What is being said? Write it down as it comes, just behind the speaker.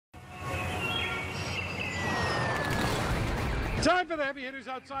Time for the heavy hitters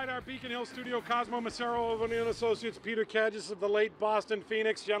outside our Beacon Hill studio. Cosmo Macero of O'Neill Associates, Peter Kagis of the late Boston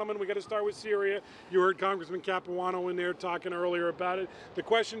Phoenix. Gentlemen, we got to start with Syria. You heard Congressman Capuano in there talking earlier about it. The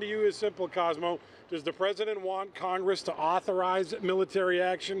question to you is simple, Cosmo. Does the president want Congress to authorize military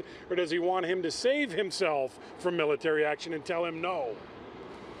action, or does he want him to save himself from military action and tell him no?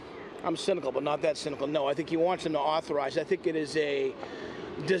 I'm cynical, but not that cynical. No, I think he wants him to authorize. I think it is a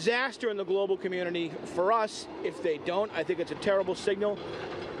disaster in the global community for us if they don't. I think it's a terrible signal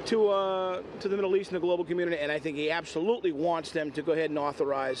to the Middle East and the global community, and I think he absolutely wants them to go ahead and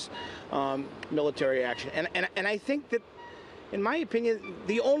authorize military action. And I think that, in my opinion,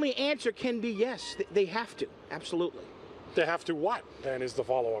 the only answer can be yes. They have to, absolutely. They have to what, then, is the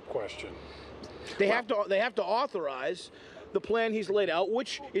follow-up question. They have to authorize the plan he's laid out,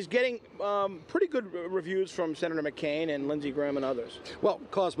 which is getting pretty good reviews from Senator McCain and Lindsey Graham and others. Well,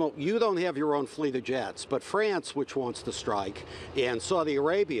 Cosmo, you don't have your own fleet of jets, but France, which wants to strike, and Saudi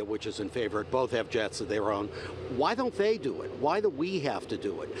Arabia, which is in favor, both have jets of their own. Why don't they do it? Why do we have to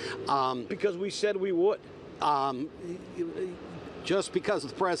do it? Because we said we would. Just because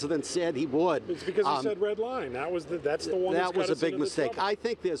the president said he would. It's because he said red line. That's the one. That was a big mistake. I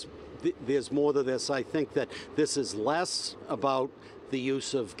think there's more to this. I think that this is less about the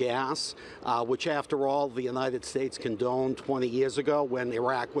use of gas, which, after all, the United States condoned 20 years ago when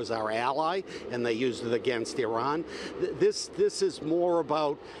Iraq was our ally and they used it against Iran. This is more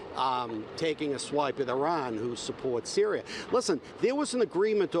about taking a swipe at Iran, who supports Syria. Listen, there was an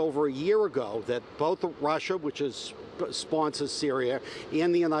agreement over a year ago that both Russia, which sponsors Syria,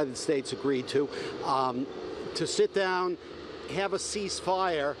 and the United States agreed to sit down, have a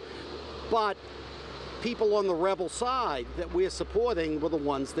ceasefire, but people on the rebel side that we're supporting were the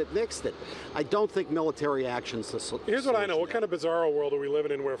ones that nixed it. I don't think military action's the solution. Here's what I know. What kind of bizarro world are we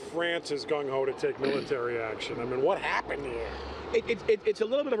living in where France is gung-ho to take military action? I mean, what happened here? It's a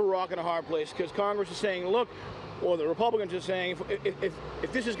little bit of a rock and a hard place, because Congress is saying, look, or the Republicans are saying,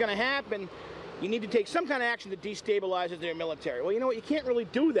 if this is going to happen, you need to take some kind of action that destabilizes their military. Well, you know what? You can't really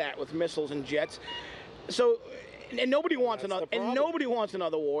do that with missiles and jets. So, and nobody wants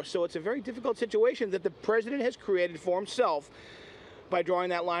another war. So it's a very difficult situation that the president has created for himself by drawing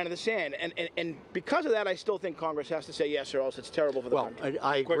that line in the sand. And because of that, I still think Congress has to say yes, or else it's terrible for the country.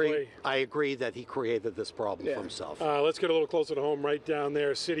 I agree. I agree that he created this problem for himself. Let's get a little closer to home, right down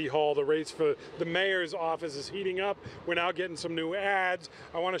there, City Hall. The race for the mayor's office is heating up. We're now getting some new ads.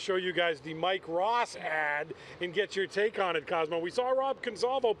 I want to show you guys the Mike Ross ad and get your take on it, Cosmo. We saw Rob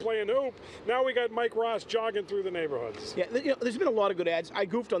Consalvo playing hoop. Now we got Mike Ross jogging through the neighborhoods. Yeah, there's been a lot of good ads. I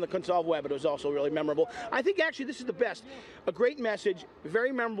goofed on the Consalvo ad, but it was also really memorable. I think actually this is the best. A great message.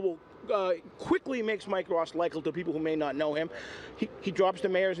 Very memorable, quickly makes Mike Ross likable to people who may not know him. He drops the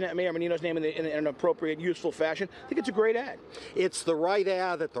Mayor Menino's name in an appropriate, useful fashion. I think it's a great ad. It's the right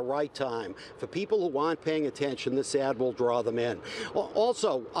ad at the right time. For people who aren't paying attention, this ad will draw them in.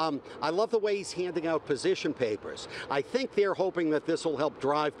 Also, I love the way he's handing out position papers. I think they're hoping that this will help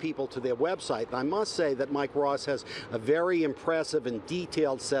drive people to their website. And I must say that Mike Ross has a very impressive and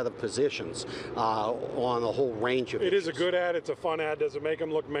detailed set of positions on a whole range of issues. It is a good ad. It's a fun ad. Does it make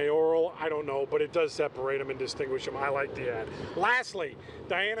him look mayoral? I don't know, but it does separate them and distinguish them. I like the ad. Lastly,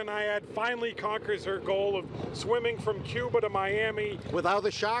 Diana Nyad finally conquers her goal of swimming from Cuba to Miami. Without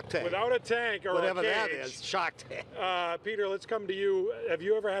a shark tank. Without a tank or whatever a cage. that is. Shark tank. Peter, let's come to you. Have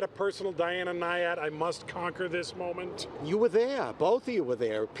you ever had a personal Diana Nyad, I must conquer this moment? You were there. Both of you were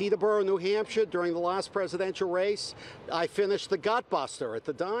there. Peterborough, New Hampshire, during the last presidential race, I finished the Gutbuster at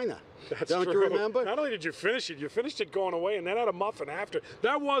the diner. Don't you remember? Not only did you finish it, you finished it going away and then had a muffin after.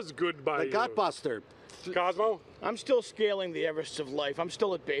 That was good by you. The Gutbuster. Cosmo? I'm still scaling the Everests of life. I'm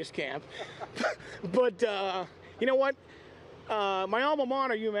still at base camp. But you know what? My alma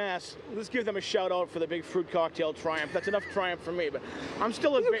mater, UMass, let's give them a shout out for the big fruit cocktail triumph. That's enough triumph for me, but I'm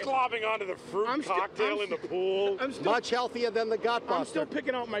still at base. You're globbing onto the fruit cocktail in the pool. Much healthier than the Gutbuster. I'm still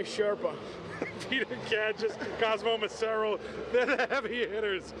picking out my Sherpa. Peter Kagis, Cosmo Macero, they're the heavy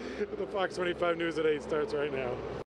hitters. The Fox 25 News at 8 starts right now.